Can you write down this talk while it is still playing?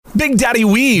Big Daddy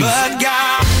Weave, But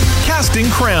God, Casting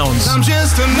Crowns, I'm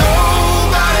just a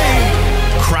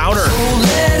nobody. Crowder.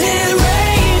 Let it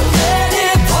rain, let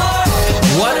it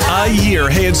pour. What a year.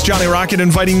 Hey, it's Johnny Rocket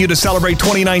inviting you to celebrate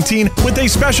 2019 with a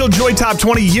special Joy Top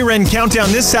 20 year-end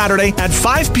countdown this Saturday at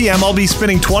 5 p.m. I'll be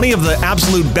spinning 20 of the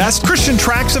absolute best Christian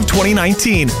tracks of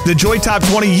 2019. The Joy Top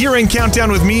 20 year-end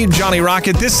countdown with me, Johnny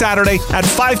Rocket, this Saturday at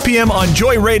 5 p.m. on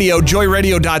Joy Radio,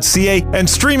 joyradio.ca, and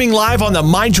streaming live on the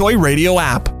My Joy Radio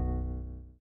app.